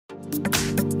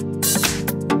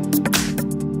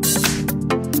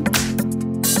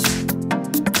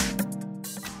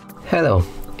Hello,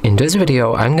 in this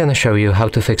video I'm gonna show you how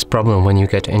to fix problem when you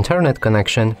get internet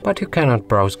connection but you cannot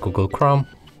browse Google Chrome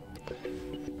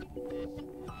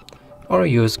or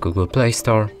use Google Play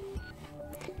Store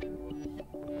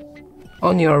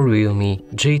on your REALME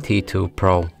GT 2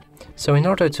 Pro. So in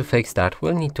order to fix that,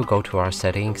 we'll need to go to our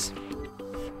settings,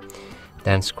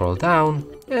 then scroll down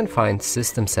and find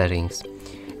System Settings.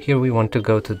 Here we want to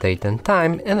go to Date and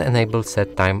Time and enable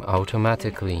Set Time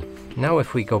Automatically. Now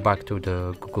if we go back to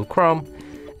the Google Chrome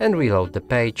and reload the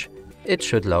page, it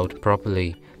should load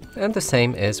properly. And the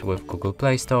same is with Google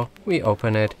Play Store. We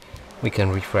open it, we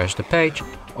can refresh the page,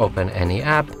 open any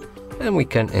app, and we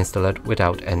can install it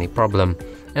without any problem.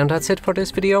 And that's it for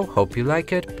this video. Hope you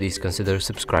like it. Please consider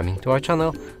subscribing to our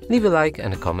channel, leave a like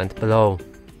and a comment below.